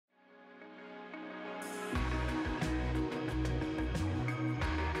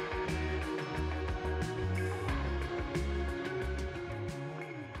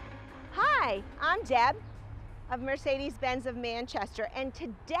Hi, I'm Deb of Mercedes-Benz of Manchester, and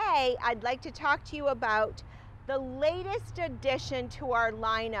today I'd like to talk to you about the latest addition to our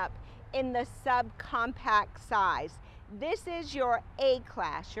lineup in the subcompact size. This is your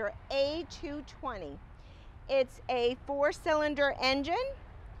A-Class, your A220. It's a 4-cylinder engine,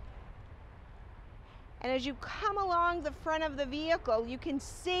 and as you come along the front of the vehicle, you can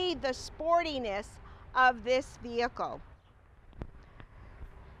see the sportiness of this vehicle.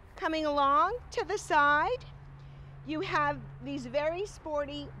 Coming along to the side, you have these very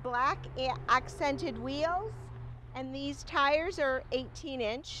sporty black accented wheels, and these tires are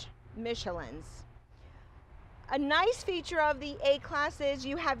 18-inch Michelins. A nice feature of the A-Class is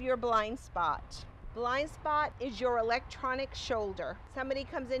you have your blind spot. Blind spot is your electronic shoulder. Somebody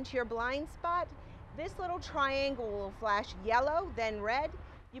comes into your blind spot, this little triangle will flash yellow, then red.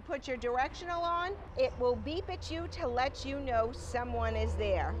 You put your directional on, it will beep at you to let you know someone is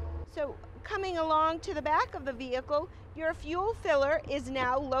there. So coming along to the back of the vehicle, your fuel filler is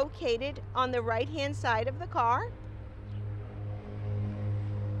now located on the right-hand side of the car.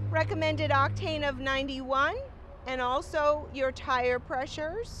 Recommended octane of 91, and also your tire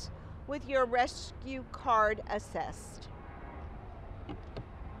pressures with your rescue card assessed.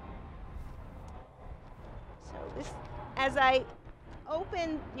 So this, as I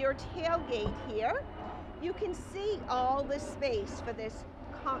open your tailgate here, you can see all the space for this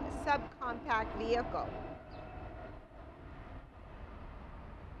subcompact vehicle.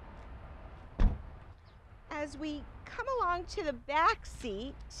 As we come along to the back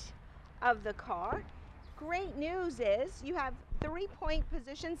seat of the car, great news is you have 3-point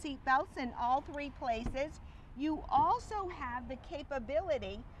position seat belts in all 3 places. You also have the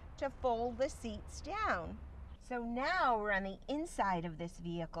capability to fold the seats down. So now we're on the inside of this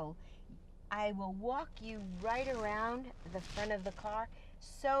vehicle. I will walk you right around the front of the car.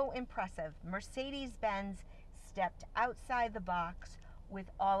 So impressive. Mercedes-Benz stepped outside the box with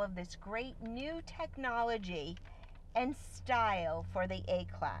all of this great new technology and style for the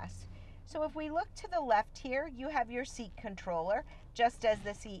A-Class. So if we look to the left here, you have your seat controller, just as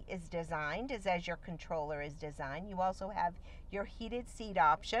the seat is designed, as your controller is designed. You also have your heated seat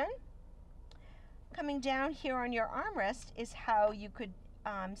option. Coming down here on your armrest is how you could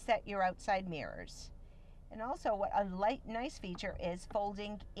set your outside mirrors. And also what a nice feature is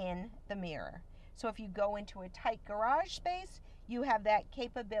folding in the mirror. So if you go into a tight garage space, you have that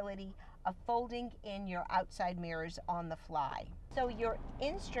capability of folding in your outside mirrors on the fly. So your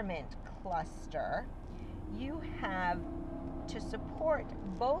instrument cluster, you have to support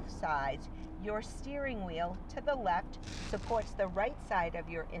both sides. Your steering wheel to the left supports the right side of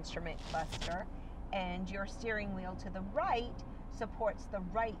your instrument cluster, and your steering wheel to the right supports the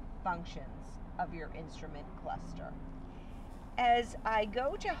right functions of your instrument cluster. As I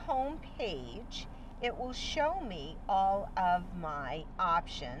go to home page, it will show me all of my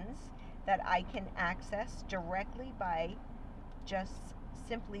options that I can access directly by just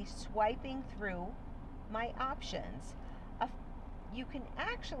simply swiping through my options. You can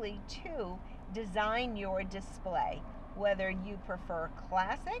actually too design your display, whether you prefer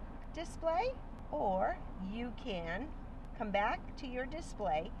classic display, or you can come back to your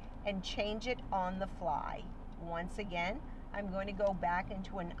display and change it on the fly. Once again, I'm going to go back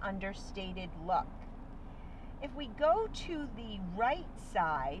into an understated look. If we go to the right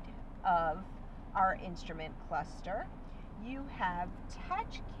side of our instrument cluster, you have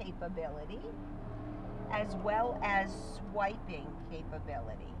touch capability as well as swiping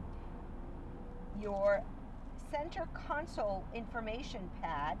capability. Your center console information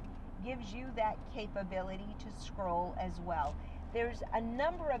pad gives you that capability to scroll as well. There's a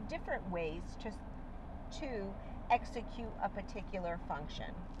number of different ways to execute a particular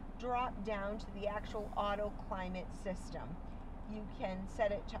function. Drop down to the actual auto climate system. You can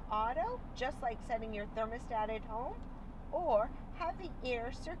set it to auto, just like setting your thermostat at home, or have the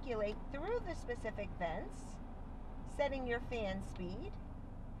air circulate through the specific vents, setting your fan speed,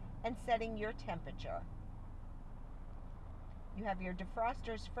 and setting your temperature. You have your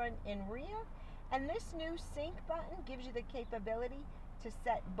defrosters front and rear, and this new sync button gives you the capability to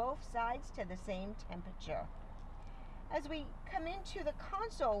set both sides to the same temperature. As we come into the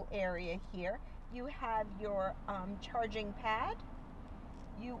console area here, you have your charging pad.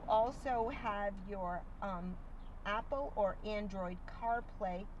 You also have your Apple or Android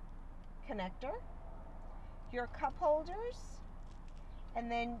CarPlay connector, your cup holders,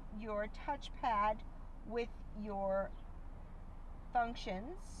 and then your touchpad with your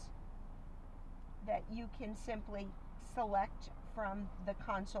functions that you can simply select from the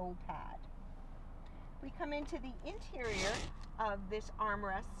console pad. We come into the interior of this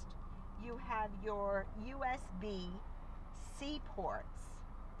armrest. you have your USB-C ports.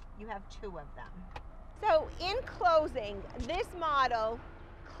 You have 2 of them. So in closing, this model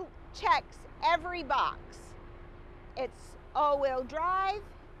checks every box. It's all-wheel drive,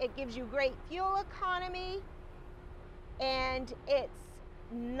 it gives you great fuel economy, and it's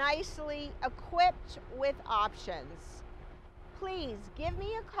nicely equipped with options. Please give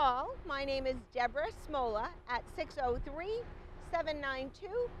me a call. My name is Debra Smola at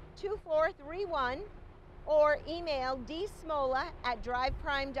 603-792-2431 or email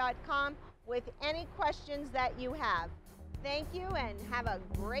dsmola@driveprime.com with any questions that you have. Thank you and have a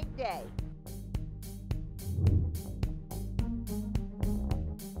great day.